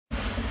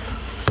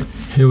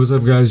Hey, what's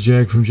up, guys?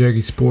 Jag from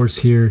Jaggy Sports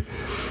here,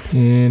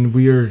 and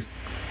we are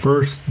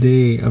first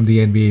day of the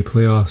NBA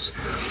playoffs.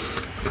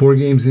 4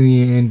 games in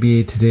the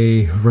NBA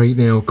today. Right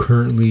now,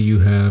 currently, you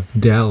have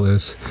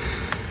Dallas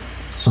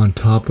on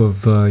top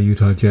of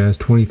Utah Jazz,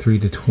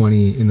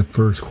 23-20 in the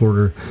first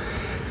quarter.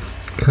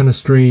 Kind of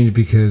strange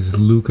because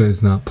Luka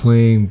is not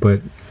playing,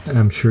 but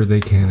I'm sure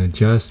they can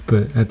adjust.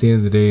 But at the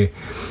end of the day,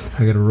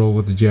 I got to roll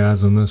with the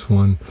Jazz on this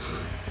one.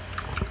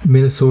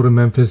 Minnesota,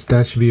 Memphis,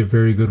 that should be a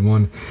very good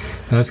one.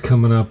 That's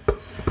coming up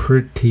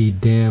pretty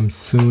damn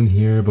soon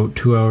here, about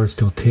 2 hours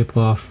till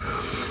tip-off.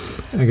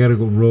 I gotta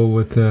go roll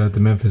with the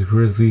Memphis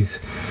Grizzlies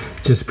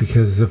just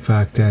because of the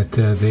fact that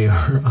they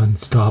are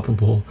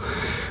unstoppable.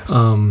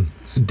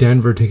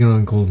 Denver taking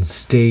on Golden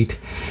State.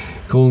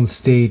 Golden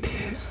State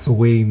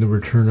awaiting the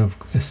return of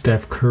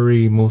Steph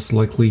Curry. Most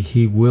likely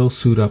he will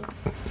suit up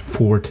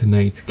for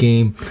tonight's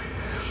game.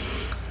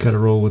 Got to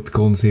roll with the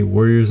Golden State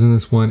Warriors in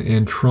this one.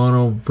 And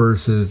Toronto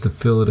versus the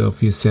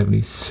Philadelphia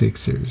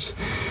 76ers.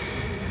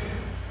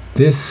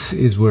 This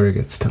is where it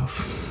gets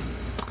tough.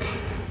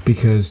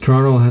 Because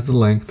Toronto has the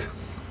length.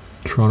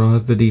 Toronto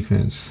has the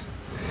defense.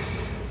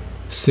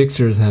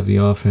 Sixers have the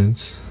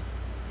offense.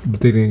 But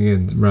then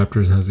again,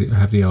 Raptors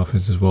have the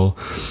offense as well.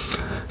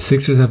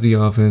 Sixers have the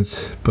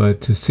offense,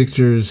 but the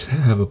Sixers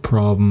have a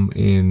problem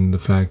in the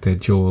fact that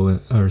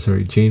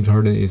James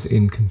Harden is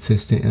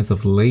inconsistent as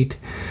of late.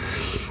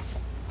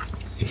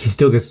 He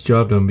still gets the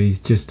job done, but he's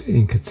just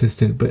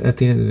inconsistent. But at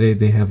the end of the day,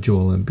 they have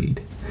Joel Embiid.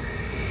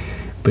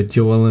 But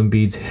Joel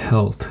Embiid's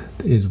health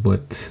is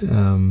what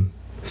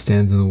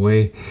stands in the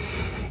way.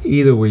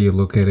 Either way you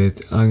look at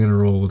it, I'm going to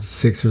roll with the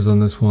Sixers on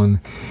this one.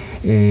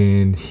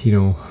 And,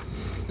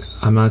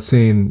 I'm not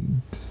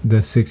saying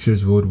the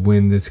Sixers would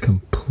win this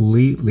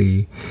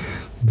completely.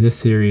 This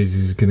series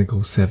is going to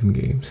go 7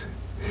 games.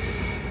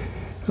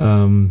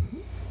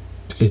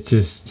 It's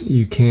just,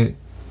 you can't,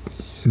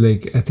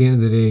 at the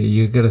end of the day,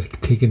 you gotta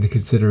take into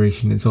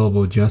consideration it's all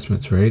about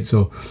adjustments, right?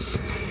 So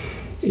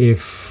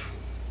if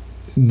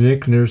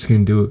Nick Nurse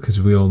can do it,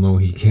 because we all know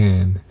he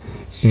can,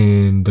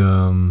 and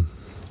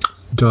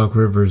Doc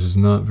Rivers is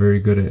not very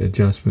good at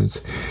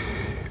adjustments,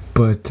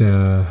 but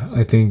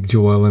I think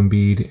Joel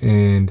Embiid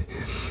and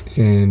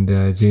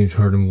James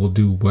Harden will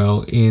do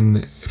well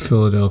in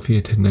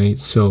Philadelphia tonight.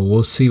 So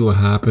we'll see what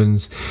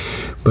happens.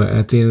 But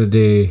at the end of the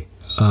day,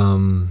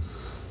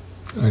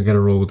 I gotta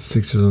roll with the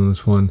Sixers on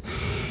this one.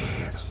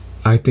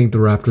 I think the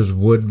Raptors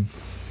would,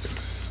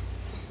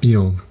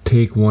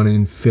 take one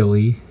in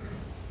Philly,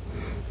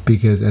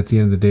 because at the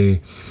end of the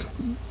day,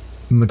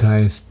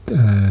 Matthias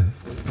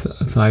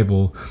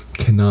Thybulle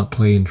cannot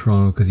play in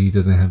Toronto because he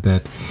doesn't have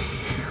that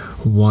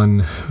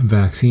one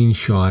vaccine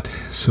shot.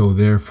 So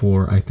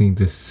therefore, I think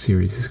this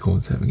series is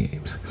going 7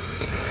 games.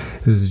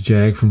 This is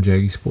Jag from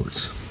Jaggy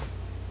Sports.